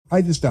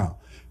Write this down.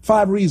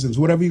 5 reasons,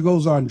 whatever your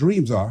goals are and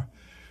dreams are,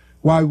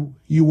 why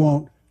you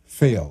won't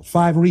fail.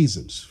 5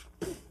 reasons.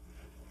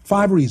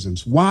 5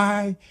 reasons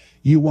why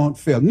you won't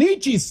fail.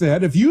 Nietzsche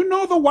said, if you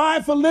know the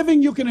why for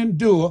living, you can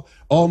endure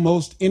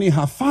almost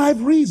anyhow.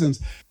 5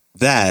 reasons.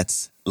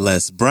 That's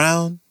Les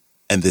Brown,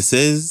 and this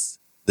is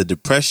the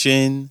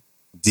Depression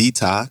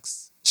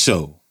Detox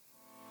Show.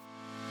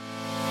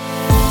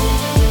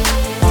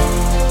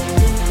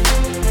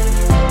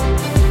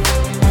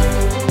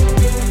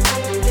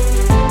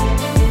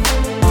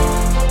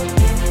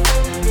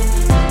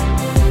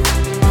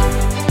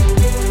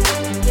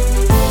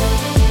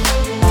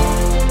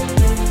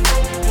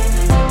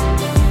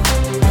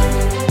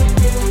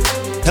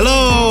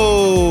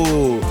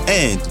 Hello,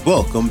 and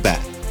welcome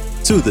back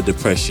to the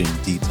Depression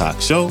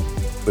Detox Show,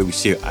 where we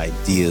share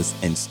ideas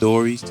and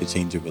stories to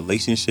change your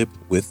relationship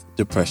with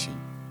depression.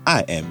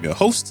 I am your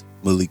host,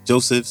 Malik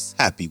Josephs.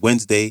 Happy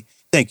Wednesday.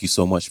 Thank you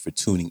so much for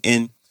tuning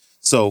in.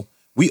 So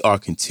we are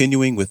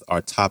continuing with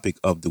our topic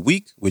of the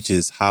week, which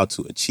is how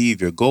to achieve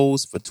your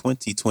goals for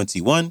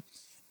 2021.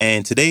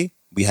 And today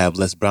we have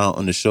Les Brown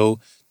on the show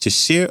to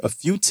share a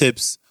few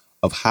tips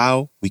of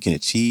how we can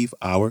achieve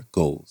our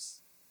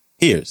goals.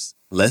 Here's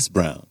Les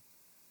Brown.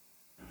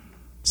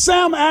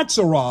 Sam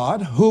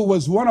Axelrod, who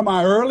was one of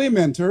my early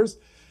mentors,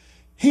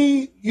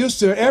 he used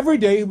to every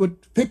day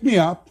would pick me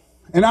up,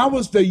 and I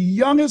was the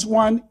youngest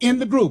one in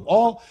the group,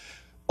 all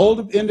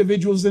older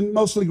individuals and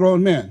mostly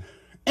grown men.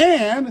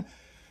 And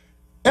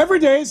every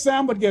day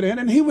Sam would get in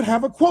and he would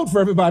have a quote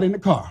for everybody in the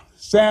car.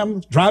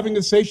 Sam driving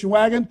the station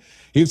wagon,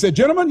 he said,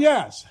 gentlemen,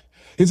 yes.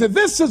 He said,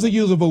 this is a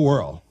usable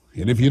world.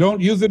 And if you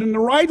don't use it in the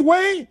right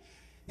way,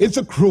 it's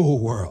a cruel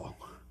world.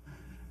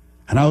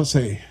 And I would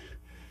say,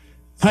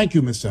 thank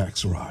you, Mr.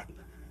 Axelrod.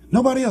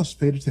 Nobody else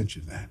paid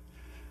attention to that.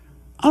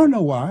 I don't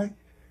know why,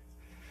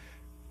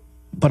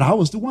 but I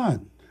was the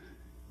one.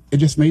 It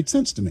just made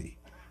sense to me.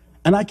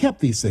 And I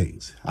kept these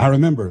things. I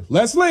remember,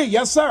 Leslie,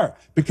 yes, sir,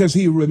 because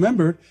he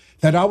remembered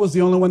that I was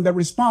the only one that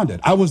responded.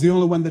 I was the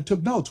only one that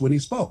took notes when he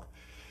spoke.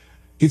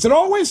 He said,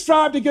 always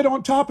strive to get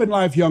on top in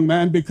life, young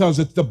man, because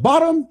at the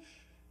bottom,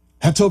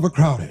 that's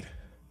overcrowded.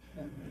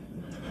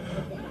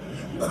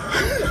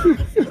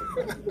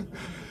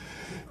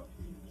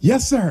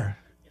 Yes, sir.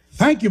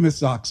 Thank you,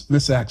 Miss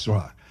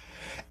Axelrod.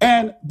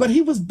 But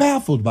he was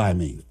baffled by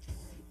me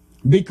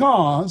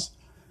because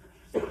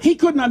he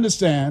couldn't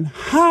understand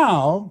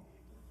how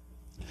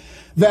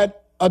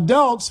that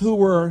adults who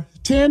were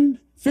 10,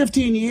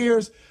 15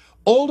 years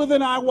older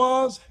than I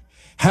was,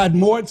 had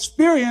more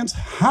experience.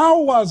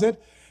 How was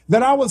it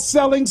that I was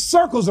selling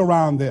circles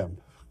around them?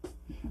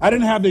 I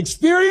didn't have the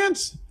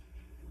experience.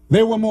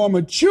 They were more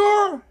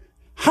mature.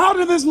 How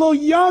did this little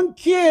young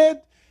kid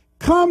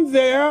come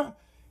there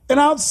and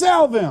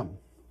outsell them?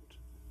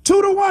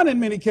 2 to 1 in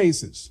many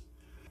cases.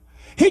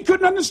 He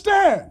couldn't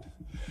understand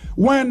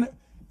when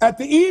at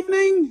the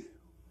evening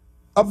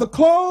of the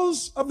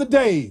close of the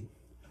day,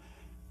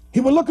 he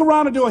would look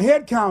around and do a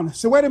head count.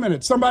 Say, wait a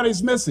minute,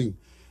 somebody's missing.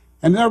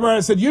 And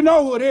everybody said, you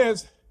know who it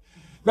is,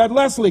 that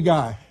Leslie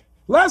guy.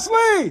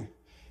 Leslie!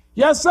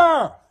 Yes,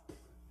 sir.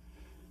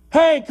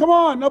 Hey, come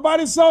on,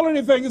 nobody sold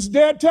anything. It's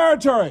dead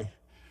territory.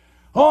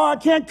 Oh, I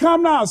can't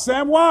come now,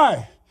 Sam.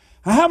 Why?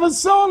 I haven't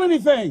sold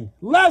anything.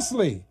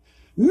 Leslie,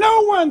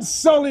 no one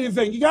sold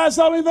anything. You guys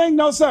sold anything?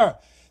 No, sir.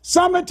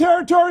 Some of the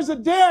territories are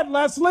dead,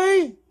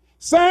 Leslie.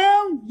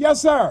 Sam?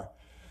 Yes, sir.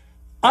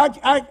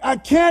 I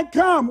can't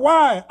come.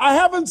 Why? I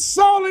haven't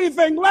sold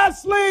anything.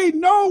 Leslie,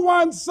 no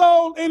one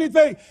sold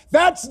anything.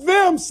 That's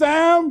them,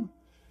 Sam.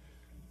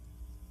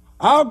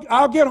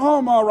 I'll get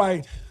home all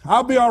right.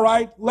 I'll be all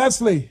right.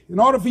 Leslie, in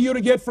order for you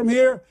to get from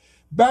here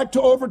back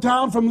to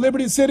Overtown from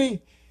Liberty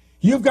City,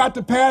 you've got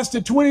to pass the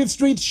 20th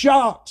Street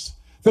Sharks,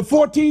 the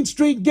 14th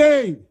Street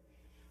Gang.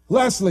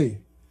 Leslie,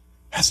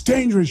 that's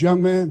dangerous,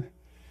 young man.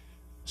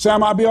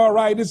 Sam, I'll be all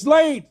right. It's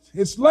late.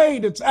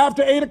 It's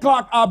after 8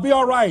 o'clock. I'll be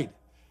all right.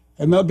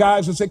 And the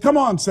guys would say, come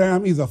on,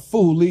 Sam. He's a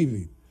fool. Leave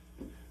him.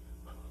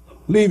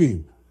 Leave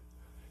him.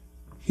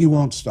 He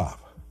won't stop.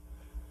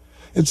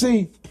 And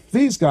see,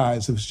 these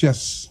guys, it was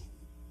just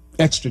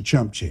extra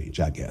chump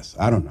change, I guess.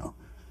 I don't know.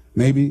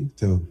 Maybe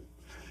to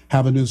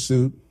have a new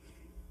suit,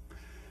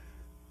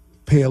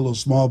 pay a little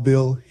small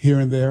bill here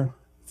and there.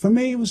 For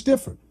me, it was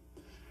different.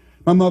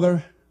 My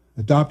mother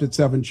adopted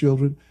 7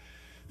 children.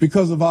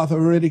 Because of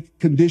arthritic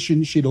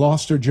condition, she'd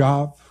lost her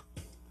job.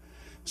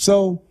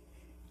 So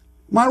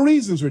my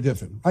reasons were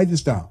different. Write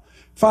this down.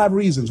 5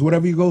 reasons,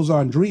 whatever your goals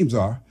are and dreams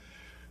are,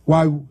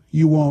 why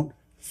you won't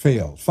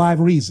fail. 5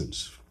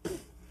 reasons.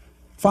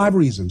 5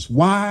 reasons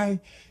why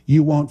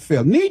you won't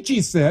fail.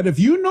 Nietzsche said, if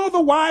you know the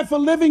why for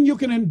living, you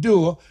can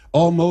endure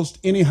almost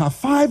anyhow.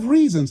 5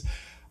 reasons.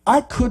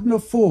 I couldn't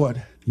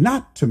afford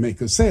not to make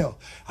a sale.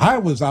 I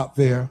was out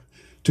there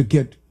to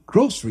get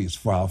groceries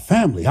for our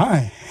family. I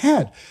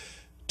had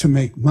to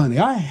make money.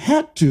 I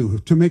had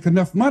to make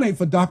enough money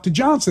for Dr.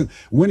 Johnson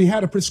when he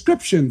had a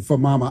prescription for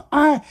Mama.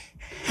 I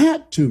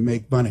had to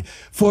make money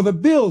for the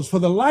bills, for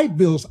the light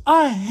bills.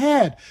 I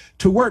had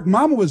to work.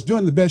 Mama was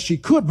doing the best she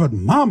could, but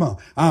Mama,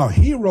 our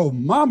hero,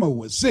 Mama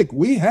was sick.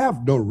 We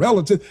have no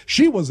relative.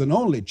 She was an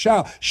only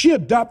child. She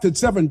adopted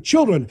 7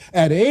 children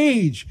at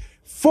age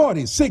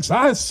 46.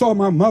 I saw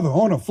my mother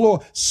on the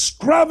floor,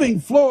 scrubbing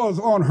floors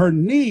on her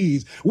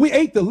knees. We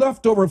ate the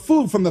leftover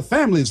food from the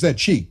families that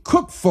she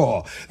cooked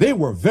for. They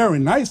were very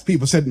nice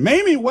people. Said,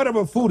 Mamie,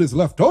 whatever food is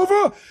left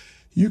over,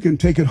 you can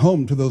take it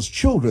home to those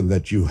children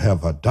that you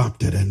have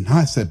adopted. And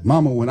I said,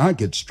 Mama, when I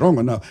get strong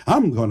enough,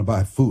 I'm going to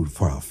buy food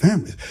for our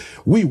families.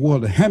 We wore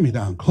the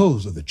hand-me-down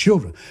clothes of the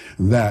children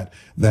that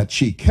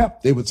she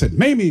kept. They would say,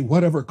 Mamie,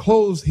 whatever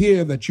clothes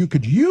here that you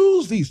could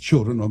use, these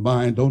children of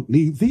mine don't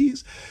need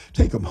these.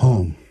 Take them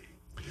home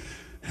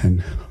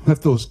and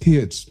let those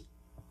kids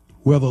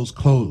wear those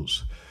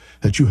clothes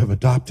that you have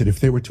adopted. If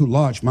they were too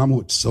large, Mama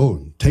would sew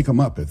and take them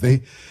up. If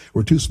they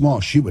were too small,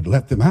 she would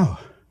let them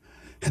out.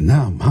 And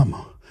now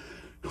Mama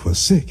was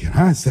sick. And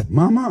I said,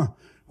 Mama,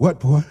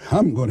 what, boy?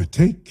 I'm going to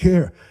take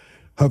care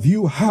of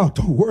you. How?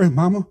 Don't worry,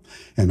 Mama.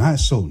 And I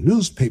sold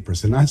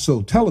newspapers and I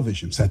sold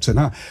television sets. And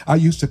I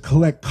used to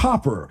collect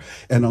copper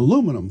and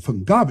aluminum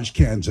from garbage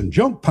cans and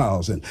junk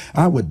piles. And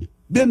I would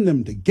bend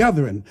them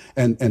together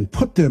and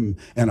put them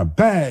in a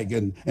bag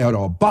and or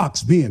a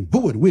box being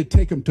buoyed. We'd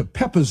take them to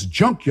Pepper's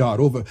Junkyard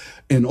over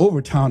in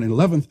Overtown in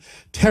 11th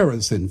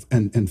Terrace and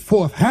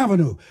 4th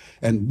Avenue.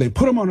 And they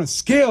put them on a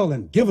scale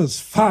and give us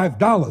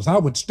 $5. I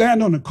would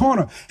stand on the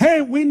corner.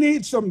 Hey, we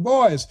need some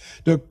boys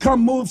to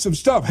come move some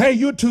stuff. Hey,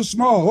 you're too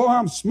small. Oh,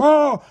 I'm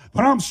small,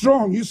 but I'm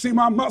strong. You see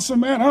my muscle,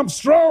 man? I'm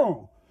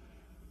strong.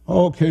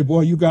 Okay,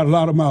 boy, you got a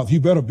lot of mouth.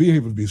 You better be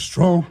able to be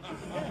strong.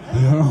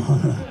 You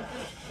know?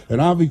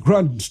 And I'll be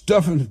grunting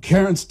stuff and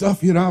carrying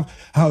stuff. You know,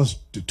 I was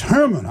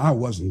determined I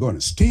wasn't going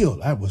to steal.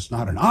 That was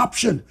not an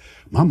option.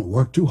 Mama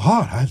worked too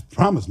hard. I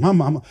promised my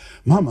mama,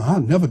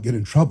 I'll never get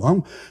in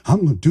trouble. I'm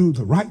going to do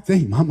the right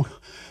thing. Mama,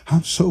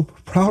 I'm so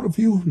proud of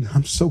you. And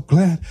I'm so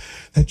glad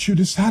that you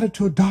decided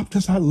to adopt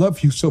us. I love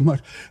you so much.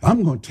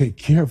 I'm going to take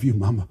care of you,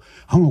 Mama.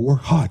 I'm going to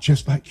work hard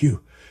just like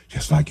you.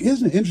 Just like,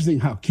 isn't it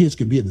interesting how kids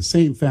can be in the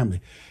same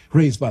family,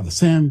 raised by the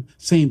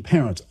same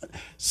parents,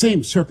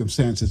 same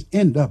circumstances,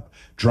 end up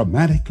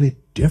dramatically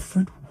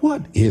different?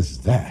 What is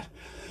that?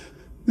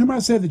 Remember I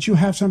said that you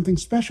have something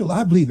special?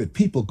 I believe that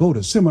people go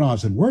to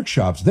seminars and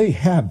workshops. They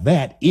have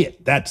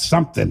that's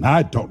something.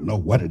 I don't know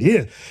what it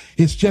is.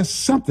 It's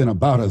just something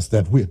about us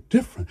that we're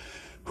different.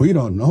 We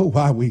don't know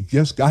why we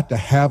just got to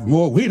have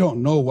more. We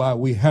don't know why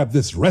we have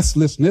this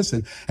restlessness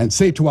and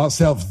say to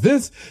ourselves,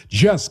 this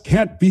just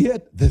can't be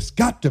it. There's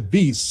got to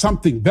be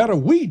something better.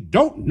 We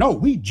don't know.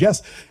 We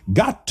just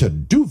got to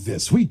do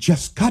this. We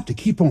just got to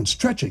keep on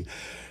stretching.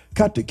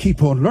 Got to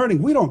keep on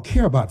learning. We don't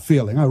care about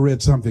failing. I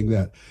read something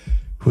that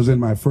was in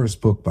my first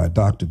book by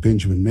Dr.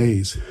 Benjamin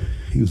Mays.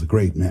 He was a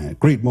great man,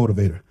 great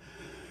motivator.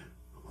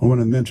 One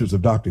of the mentors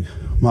of Dr.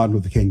 Martin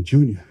Luther King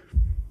Jr.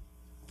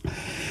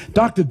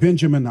 Dr.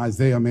 Benjamin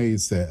Isaiah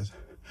Mays says,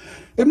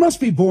 it must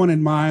be borne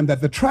in mind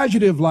that the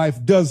tragedy of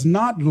life does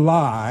not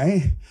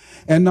lie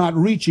in not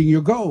reaching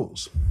your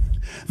goals.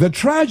 The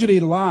tragedy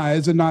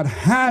lies in not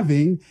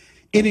having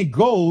any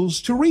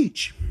goals to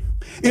reach.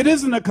 It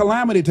isn't a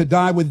calamity to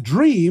die with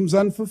dreams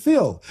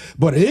unfulfilled,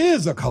 but it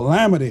is a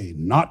calamity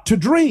not to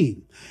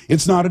dream.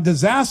 It's not a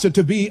disaster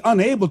to be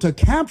unable to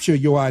capture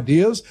your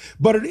ideas,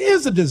 but it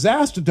is a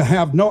disaster to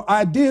have no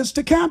ideas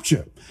to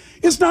capture.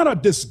 It's not a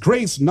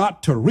disgrace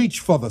not to reach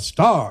for the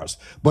stars,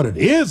 but it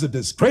is a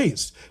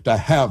disgrace to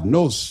have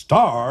no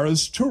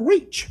stars to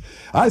reach.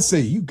 I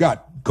say you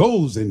got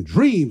goals and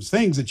dreams,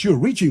 things that you're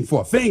reaching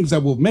for, things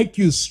that will make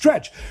you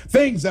stretch,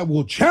 things that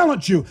will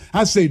challenge you.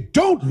 I say,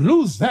 don't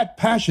lose that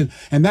passion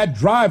and that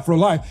drive for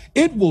life.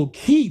 It will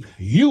keep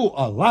you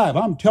alive.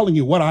 I'm telling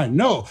you what I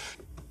know.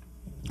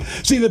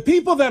 See, the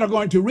people that are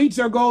going to reach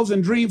their goals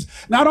and dreams,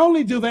 not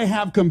only do they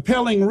have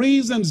compelling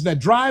reasons that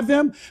drive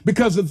them,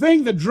 because the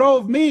thing that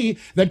drove me,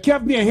 that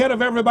kept me ahead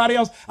of everybody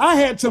else, I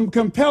had some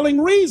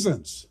compelling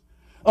reasons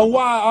of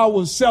why I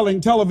was selling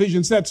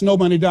television sets, no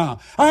money down.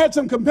 I had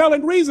some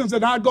compelling reasons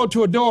that I'd go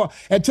to a door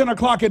at 10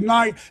 o'clock at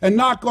night and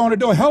knock on the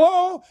door.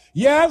 Hello?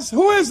 Yes?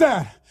 Who is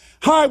that?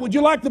 Hi, would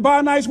you like to buy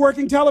a nice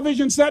working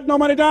television set, no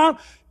money down?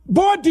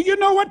 Boy, do you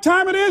know what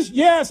time it is?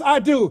 Yes, I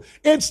do.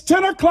 It's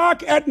 10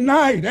 o'clock at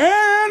night,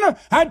 and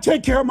I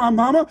take care of my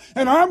mama,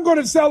 and I'm going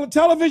to sell a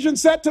television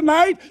set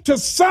tonight to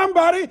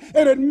somebody,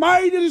 and it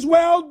might as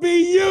well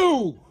be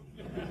you.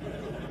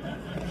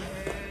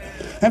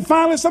 And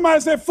finally, somebody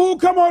said, fool,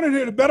 come on in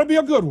here. It better be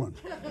a good one.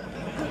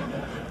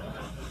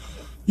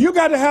 You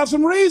got to have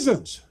some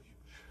reasons.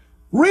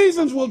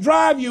 Reasons will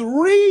drive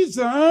you.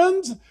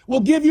 Reasons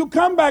will give you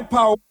comeback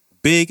power.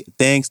 Big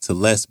thanks to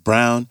Les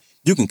Brown.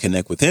 You can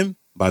connect with him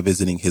by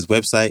visiting his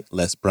website,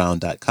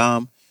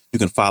 lesbrown.com. You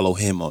can follow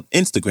him on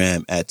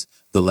Instagram at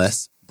The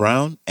Les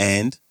Brown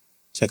and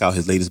check out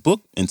his latest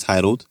book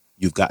entitled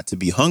You've Got to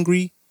Be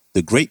Hungry,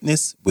 The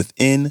Greatness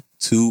Within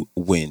to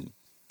Win.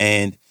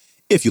 And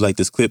If you like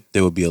this clip,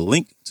 there will be a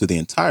link to the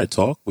entire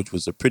talk, which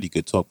was a pretty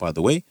good talk, by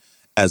the way,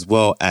 as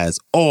well as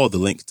all the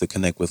links to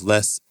connect with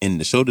Les in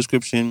the show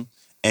description.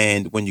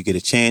 And when you get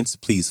a chance,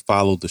 please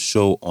follow the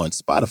show on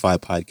Spotify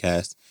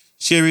podcast,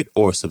 share it,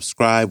 or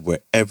subscribe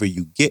wherever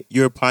you get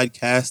your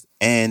podcast.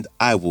 And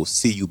I will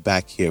see you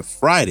back here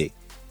Friday,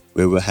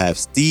 where we'll have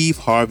Steve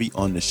Harvey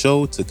on the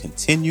show to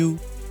continue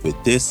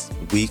with this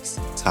week's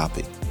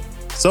topic.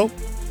 So,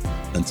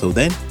 until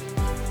then,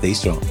 stay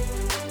strong.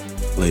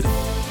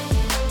 Later.